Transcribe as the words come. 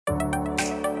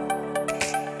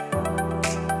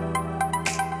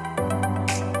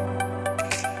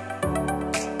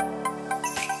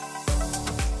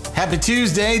Happy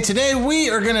Tuesday. Today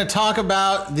we are going to talk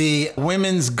about the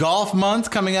Women's Golf Month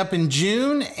coming up in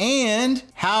June and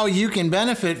how you can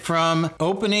benefit from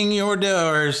opening your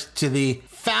doors to the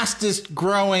fastest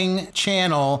growing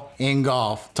channel in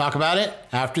golf. Talk about it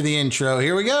after the intro.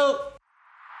 Here we go.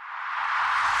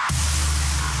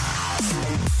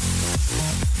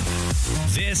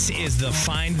 This is the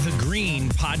Find the Green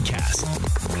podcast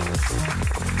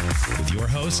with your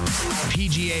host,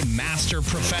 PGA Master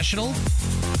Professional,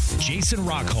 Jason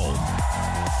Rockhold.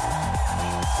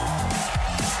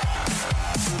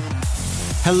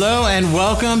 Hello and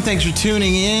welcome. Thanks for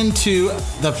tuning in to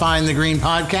the Find the Green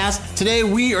podcast. Today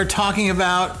we are talking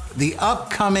about the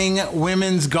upcoming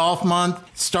Women's Golf Month.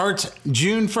 Starts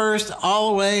June 1st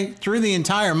all the way through the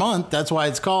entire month. That's why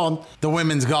it's called the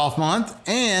Women's Golf Month.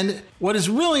 And what is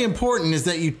really important is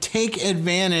that you take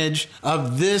advantage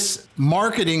of this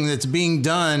marketing that's being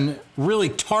done, really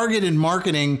targeted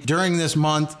marketing during this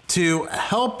month to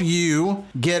help you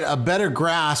get a better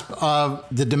grasp of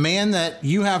the demand that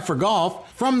you have for golf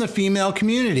from the female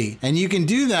community. And you can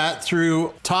do that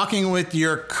through talking with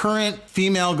your current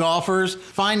female golfers,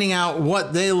 finding out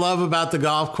what they love about the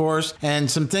golf course and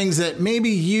some things that maybe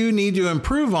you need to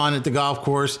improve on at the golf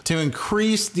course to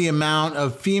increase the amount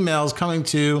of females coming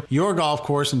to your golf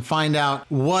course and find out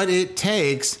what it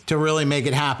takes to really make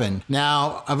it happen.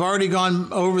 Now, I've already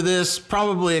gone over this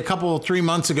probably 3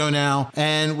 months ago now,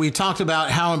 and we talked about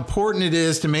how important it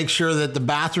is to make sure that the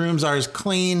bathrooms are as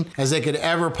clean as they could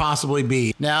ever possibly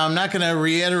be. Now, I'm not going to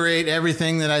reiterate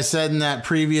everything that I said in that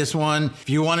previous one. If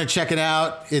you want to check it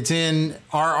out, it's in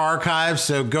our archives,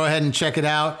 so go ahead and check it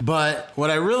out. But what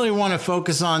I really want to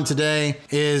focus on today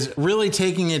is really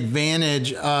taking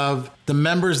advantage of the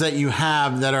members that you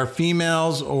have that are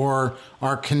females or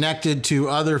are connected to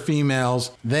other females.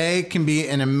 They can be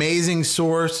an amazing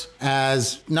source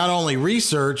as not only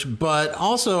research, but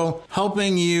also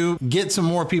helping you get some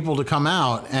more people to come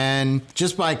out. And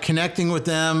just by connecting with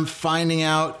them, finding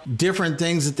out different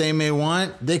things that they may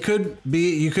want,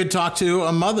 you could talk to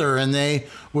a mother and they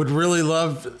would really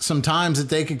love some times that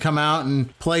they could come out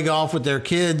and play golf with their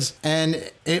kids.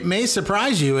 And it may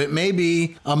surprise you. It may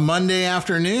be a Monday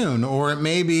afternoon or it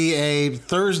may be a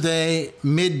Thursday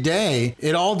midday.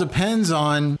 It all depends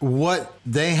on what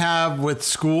they have with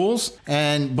schools.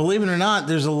 And believe it or not,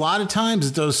 there's a lot of times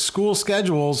that those school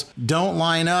schedules don't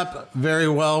line up very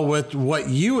well with what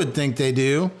you would think they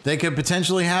do. They could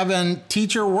potentially have a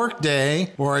teacher work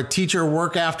day or a teacher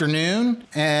work afternoon,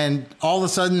 and all of a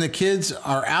sudden the kids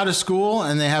are out of school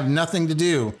and they have nothing to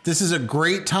do. This is a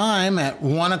great time at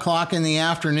 1 o'clock in the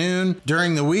afternoon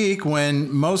during the week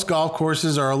when most golf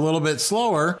courses are a little bit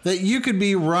slower, that you could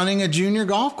be running a junior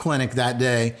golf clinic that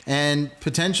day and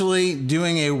potentially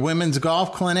doing a women's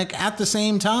golf clinic at the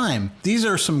same time. These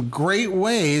are some great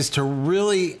ways to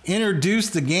really introduce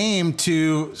the game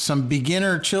to some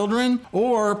beginner children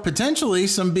or potentially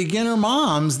some beginner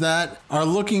moms that are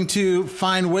looking to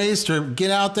find ways to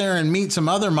get out there and meet some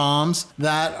other moms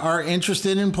that are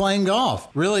interested in playing golf.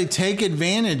 Really take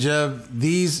advantage of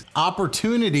these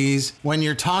opportunities when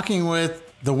you're talking with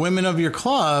the women of your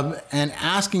club and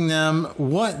asking them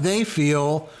what they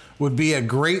feel would be a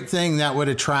great thing that would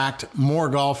attract more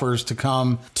golfers to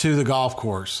come to the golf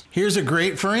course. Here's a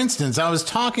great, for instance, I was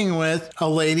talking with a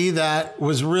lady that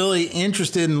was really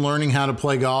interested in learning how to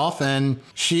play golf, and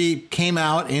she came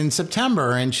out in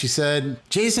September and she said,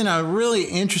 Jason, I'm really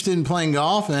interested in playing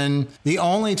golf, and the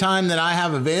only time that I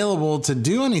have available to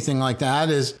do anything like that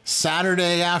is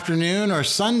Saturday afternoon or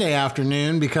Sunday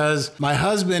afternoon because my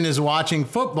husband is watching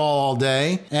football all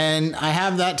day and I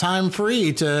have that time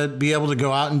free to be able to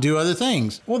go out and do other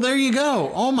things. Well, there you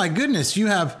go. Oh my goodness. You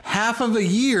have half of a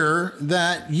year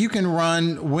that you can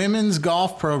run women's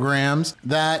golf programs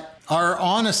that are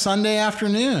on a Sunday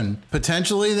afternoon.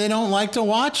 Potentially they don't like to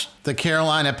watch the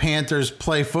Carolina Panthers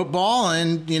play football.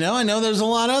 And, I know there's a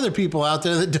lot of other people out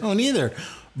there that don't either.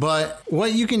 But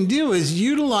what you can do is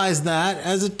utilize that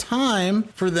as a time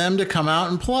for them to come out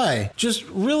and play. Just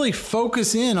really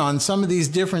focus in on some of these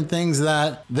different things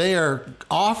that they are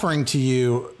offering to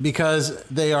you because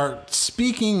they are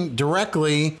speaking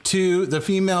directly to the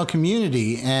female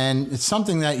community. And it's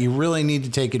something that you really need to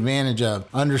take advantage of,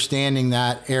 understanding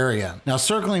that area. Now,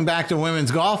 circling back to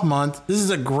Women's Golf Month, this is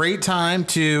a great time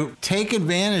to take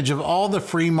advantage of all the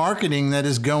free marketing that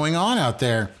is going on out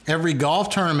there. Every golf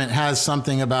tournament has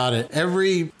something about it.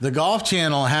 The Golf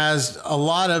Channel has a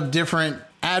lot of different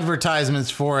advertisements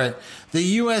for it.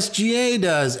 The USGA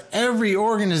does. Every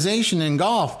organization in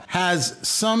golf has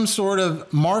some sort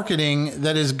of marketing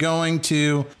that is going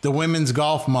to the Women's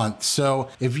Golf Month. So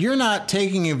if you're not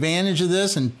taking advantage of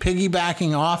this and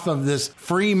piggybacking off of this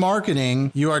free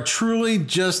marketing, you are truly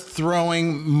just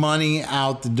throwing money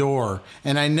out the door.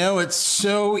 And I know it's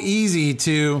so easy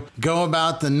to go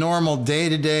about the normal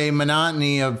day-to-day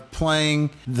monotony of playing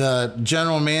the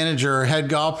general manager or head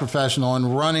golf professional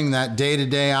and running that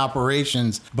day-to-day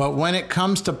operations. But when it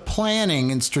comes to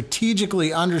planning and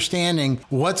strategically understanding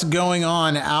what's going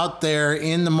on out there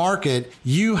in the market,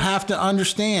 you have to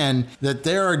understand that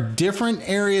there are different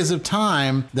areas of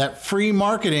time that free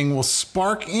marketing will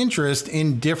spark interest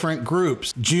in different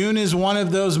groups. June is one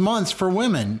of those months for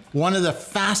women. One of the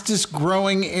fastest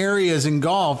growing areas in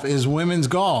golf is women's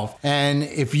golf. And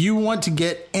if you want to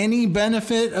get any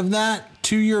benefit of that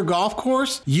to your golf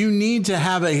course, you need to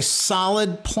have a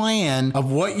solid plan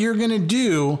of what you're going to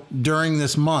do during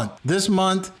this month. This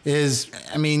month is,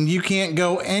 you can't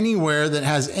go anywhere that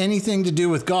has anything to do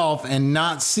with golf and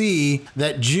not see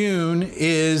that June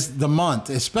is the month,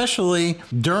 especially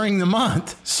during the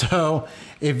month. So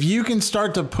if you can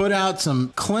start to put out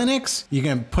some clinics, you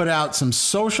can put out some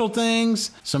social things,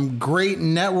 some great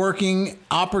networking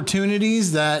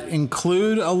opportunities that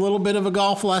include a little bit of a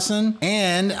golf lesson.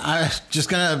 And I'm just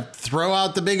going to throw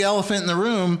out the big elephant in the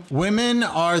room. Women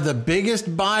are the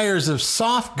biggest buyers of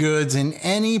soft goods in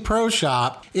any pro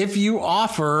shop if you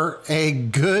offer a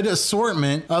good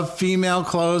assortment of female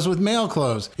clothes with male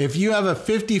clothes. If you have a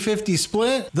 50-50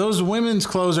 split, those women's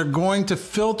clothes are going to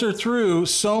filter through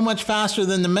so much faster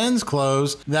than the men's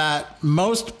clothes that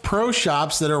most pro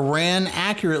shops that are ran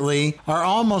accurately are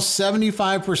almost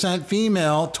 75%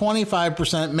 female,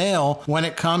 25% male when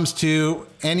it comes to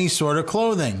any sort of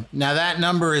clothing. Now that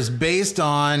number is based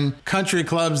on country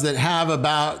clubs that have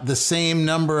about the same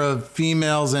number of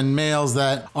females and males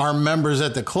that are members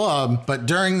at the club. But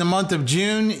during the month of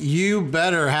June, you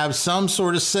better have some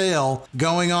sort of sale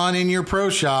going on in your pro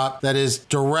shop that is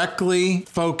directly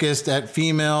focused at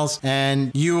females, and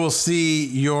you will see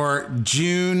your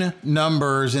June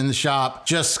numbers in the shop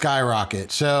just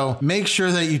skyrocket. So make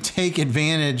sure that you take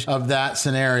advantage of that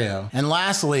scenario. And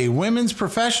lastly, women's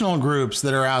professional groups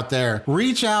that are out there,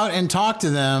 reach out and talk to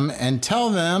them and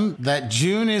tell them that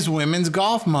June is Women's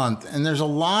Golf Month. And there's a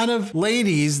lot of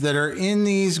ladies that are in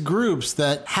these groups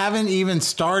that haven't even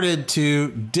started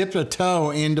to dip a toe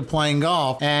into playing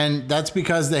golf. And that's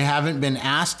because they haven't been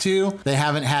asked to. They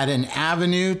haven't had an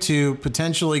avenue to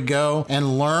potentially go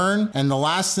and learn. And the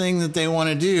last thing that they want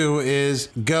to do is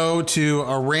go to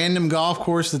a random golf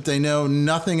course that they know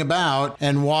nothing about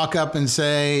and walk up and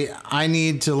say, I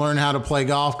need to learn how to play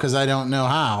golf because I don't know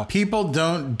how. People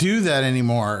don't do that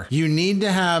anymore. You need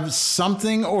to have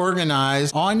something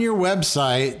organized on your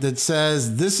website that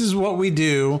says, this is what we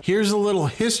do. Here's a little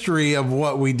history of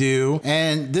what we do.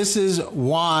 And this is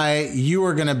why you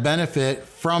are going to benefit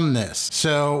from this.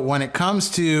 So when it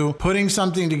comes to putting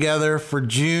something together for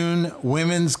June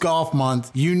Women's Golf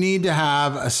Month, you need to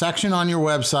have a section on your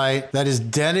website that is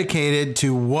dedicated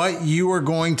to what you are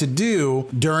going to do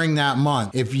during that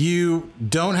month. If you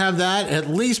don't have that, at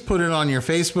least put it on your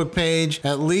Facebook page,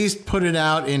 at least put it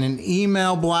out in an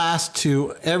email blast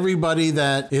to everybody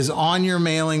that is on your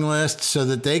mailing list so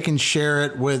that they can share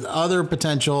it with other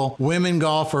potential women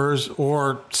golfers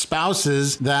or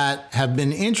spouses that have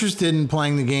been interested in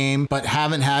playing the game but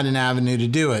haven't had an avenue to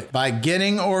do it. By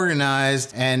getting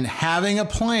organized and having a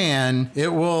plan, it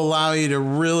will allow you to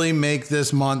really make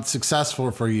this month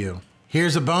successful for you.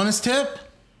 Here's a bonus tip.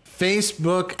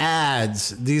 Facebook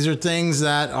ads. These are things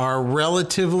that are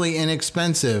relatively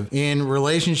inexpensive in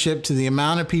relationship to the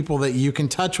amount of people that you can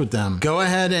touch with them. Go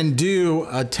ahead and do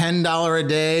a $10 a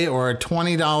day or a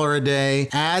 $20 a day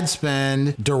ad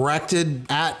spend directed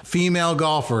at female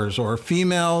golfers or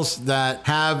females that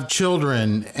have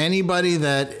children. Anybody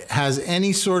that has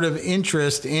any sort of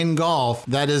interest in golf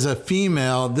that is a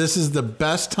female, this is the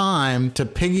best time to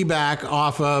piggyback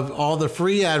off of all the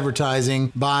free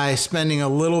advertising by spending a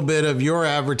little bit of your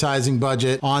advertising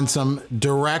budget on some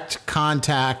direct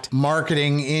contact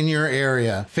marketing in your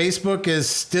area. Facebook is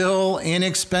still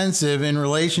inexpensive in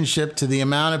relationship to the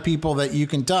amount of people that you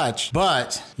can touch,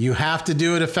 but you have to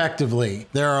do it effectively.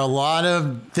 There are a lot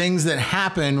of things that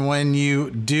happen when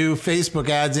you do Facebook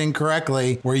ads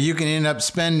incorrectly, where you can end up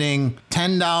spending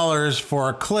 $10 for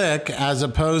a click as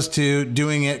opposed to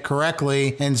doing it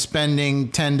correctly and spending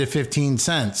 10 to 15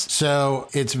 cents. So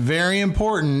it's very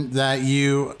important that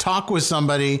you talk with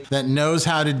somebody that knows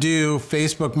how to do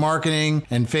Facebook marketing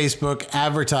and Facebook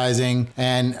advertising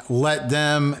and let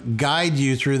them guide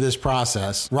you through this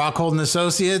process. Rockhold and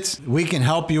Associates, we can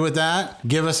help you with that.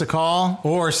 Give us a call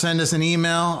or send us an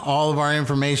email. All of our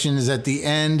information is at the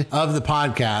end of the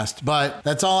podcast. But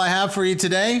that's all I have for you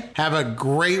today. Have a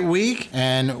great week,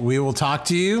 and we will talk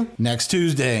to you next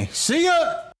Tuesday. See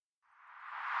ya!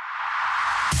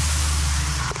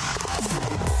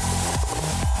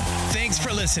 Thanks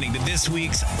for listening to this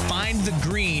week's Find the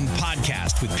Green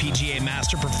podcast with PGA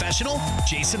Master Professional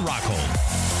Jason Rockhold.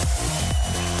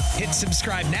 Hit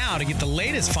subscribe now to get the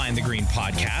latest Find the Green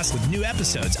podcast with new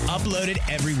episodes uploaded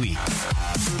every week.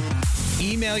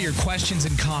 Email your questions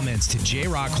and comments to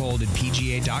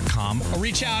jrockhold@pga.com or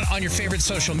reach out on your favorite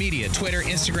social media, Twitter,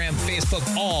 Instagram, Facebook,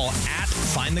 all at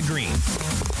Find the Green.